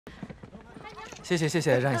谢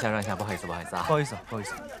谢，让一下，不好意思啊，不好意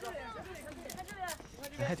思。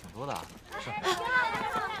人还挺多的啊。是。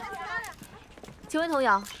请问童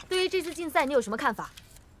谣，对于这次竞赛你有什么看法？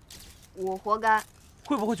我活该。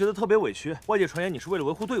会不会觉得特别委屈？外界传言你是为了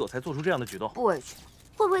维护队友才做出这样的举动？不委屈。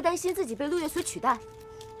会不会担心自己被陆月随取代？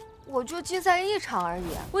我就竞赛一场而已。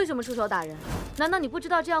为什么出手打人？难道你不知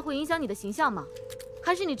道这样会影响你的形象吗？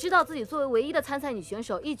还是你知道自己作为唯一的参赛女选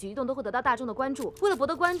手，一举一动都会得到大众的关注，为了博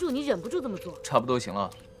得关注，你忍不住这么做？差不多行了。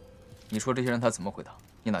你说这些人他怎么回答？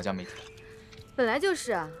你哪家媒体？本来就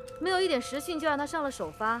是啊，没有一点实训就让他上了首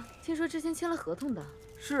发，听说之前签了合同的。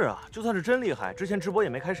是啊，就算是真厉害，之前直播也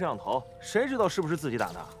没开摄像头，谁知道是不是自己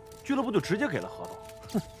打的？俱乐部就直接给了合同。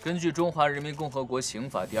哼！根据《中华人民共和国刑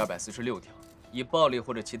法》第246条，以暴力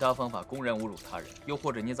或者其他方法公然侮辱他人，又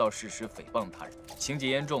或者捏造事实诽谤他人，情节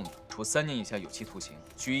严重的，处3年以下有期徒刑、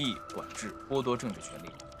拘役、管制、剥夺政治权利。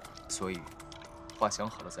所以，话想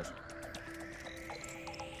好了再说。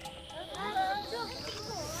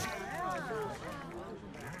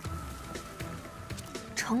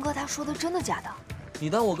成哥他说的真的假的？你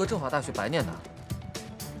当我哥政法大学白念的？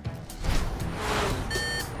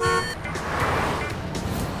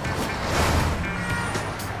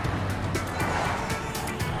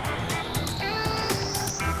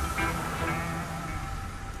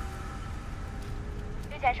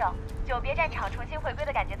绿选手，久别战场重新回归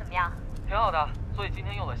的感觉怎么样？挺好的，所以今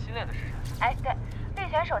天用了新练的式神。哎，对，绿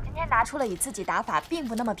选手今天拿出了与自己打法并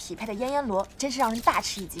不那么匹配的燕罗，真是让人大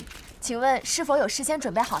吃一惊。请问是否有事先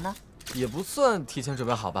准备好呢？也不算提前准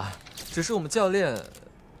备好吧，只是我们教练……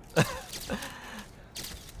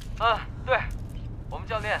对，我们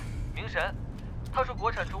教练明神，他说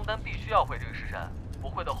国产中单必须要会这个式神，不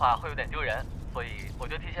会的话会有点丢人，所以我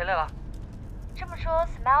就提前练了。这么说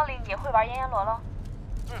 ，Smiling 也会玩燕罗喽？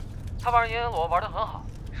他玩燕罗玩得很好，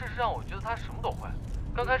事实上我觉得他什么都会。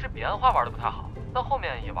刚开始彼岸花玩得不太好，但后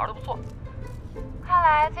面也玩得不错。看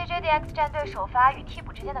来 ZJDX 战队首发与替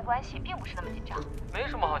补之间的关系并不是那么紧张。没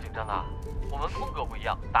什么好紧张的，我们风格不一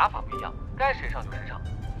样，打法不一样，该谁上就谁上。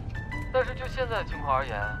但是就现在的情况而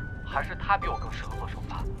言，还是他比我更适合做首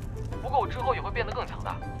发。不过我之后也会变得更强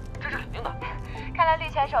大，这是肯定的。看来绿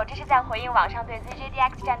选手这是在回应网上对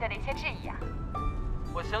ZJDX 战队的一些质疑啊。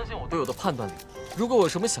我相信我队友的判断力，如果我有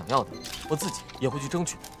什么想要的，我自己也会去争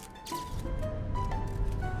取。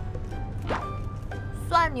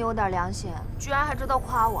算你有点良心，居然还知道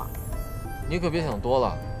夸我。你可别想多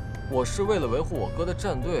了，我是为了维护我哥的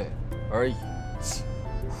战队而已。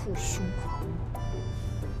护胸狂。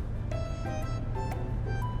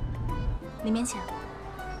里面请。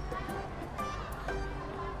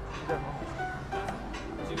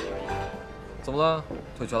怎么了？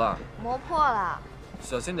腿瘸了？磨破了。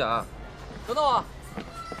小心点儿。等等我。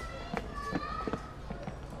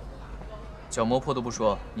脚磨破都不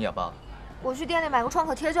说，你哑巴了？我去店里买个创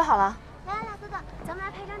可贴就好了。来，哥哥，咱们来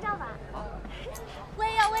拍张照吧。我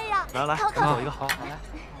也要。来，好，走一个好。哎，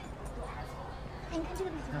你看这个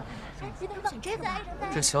比较好看，哎，别选这个。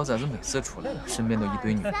这小崽子每次出来，身边都一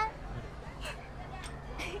堆女人。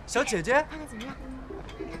小姐姐，看看怎么样？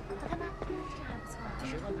好看吗？这还不错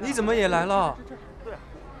啊。你怎么也来了？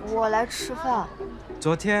我来吃饭。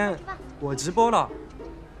昨天我直播了，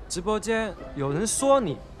直播间有人说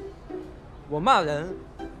你，我骂人，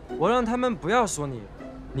我让他们不要说你，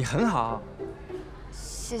你很好。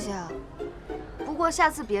谢谢啊，不过下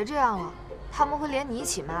次别这样了，他们会连你一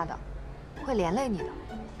起骂的，会连累你的。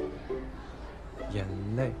眼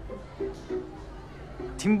泪，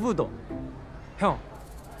听不懂。형，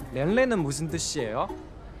连累는 무슨 뜻이에요？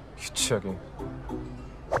 유치하게。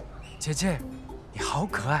姐姐，你好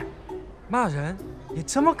可爱，骂人也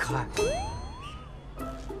这么可爱。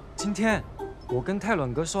今天我跟泰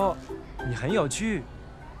伦哥说你很有趣，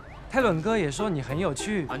泰伦哥也说你很有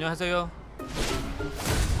趣。안녕하세요。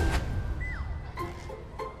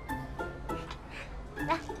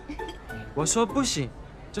我说不行，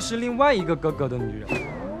这是另外一个哥哥的女人。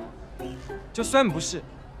就算不是，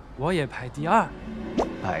我也排第2。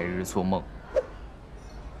白日做梦。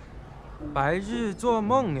白日做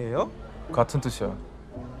梦예요？ 같은 뜻이야。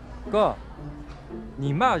哥，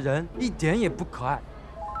你骂人一点也不可爱。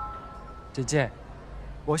姐姐，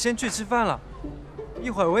我先去吃饭了，一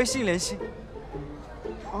会儿微信联系。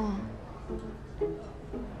嗯。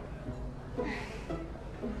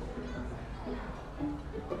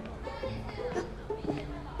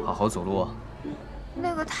好好走路啊。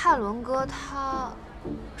那个泰伦哥他……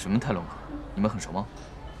什么泰伦哥？你们很熟吗？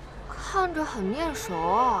看着很面熟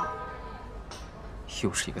啊。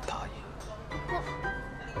又是一个大爷。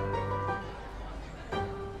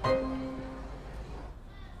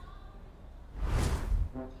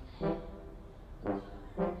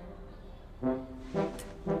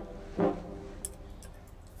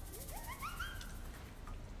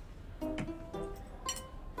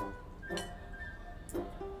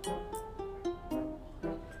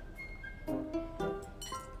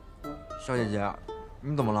小姐姐，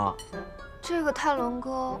你怎么了？这个泰伦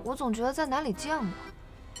哥，我总觉得在哪里见过。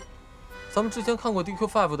咱们之前看过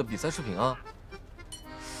DQ5 的比赛视频啊。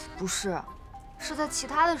不是，是在其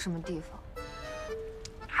他的什么地方。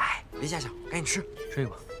哎，别瞎想，赶紧吃。吃一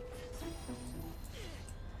个吧。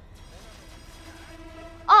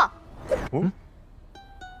啊！嗯，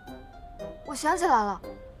我想起来了。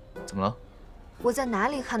怎么了？我在哪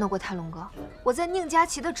里看到过泰伦哥？我在宁佳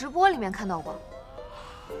琪的直播里面看到过。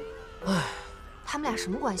唉，他们俩什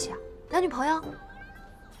么关系啊？男女朋友？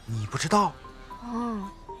你不知道？嗯。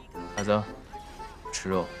孩子，吃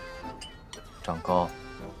肉，长高。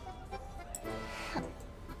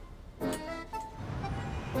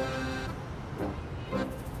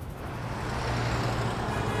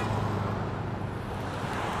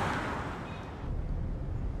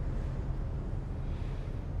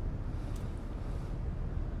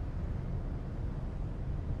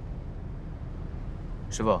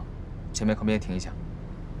师傅，前面靠边停一下。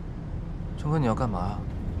陈哥，你要干嘛呀？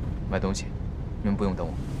买东西，你们不用等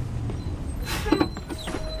我。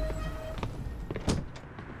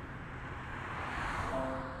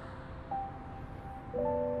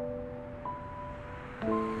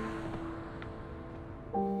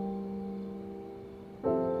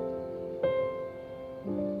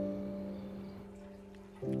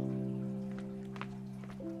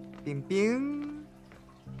冰冰，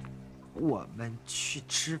我们去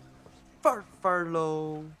吃饭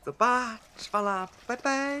喽，走吧，吃饭啦，拜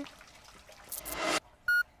拜。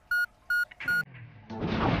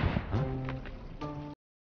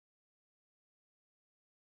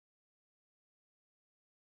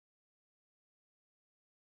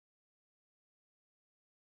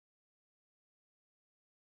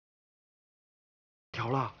调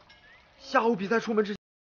了，下午比赛出门之前。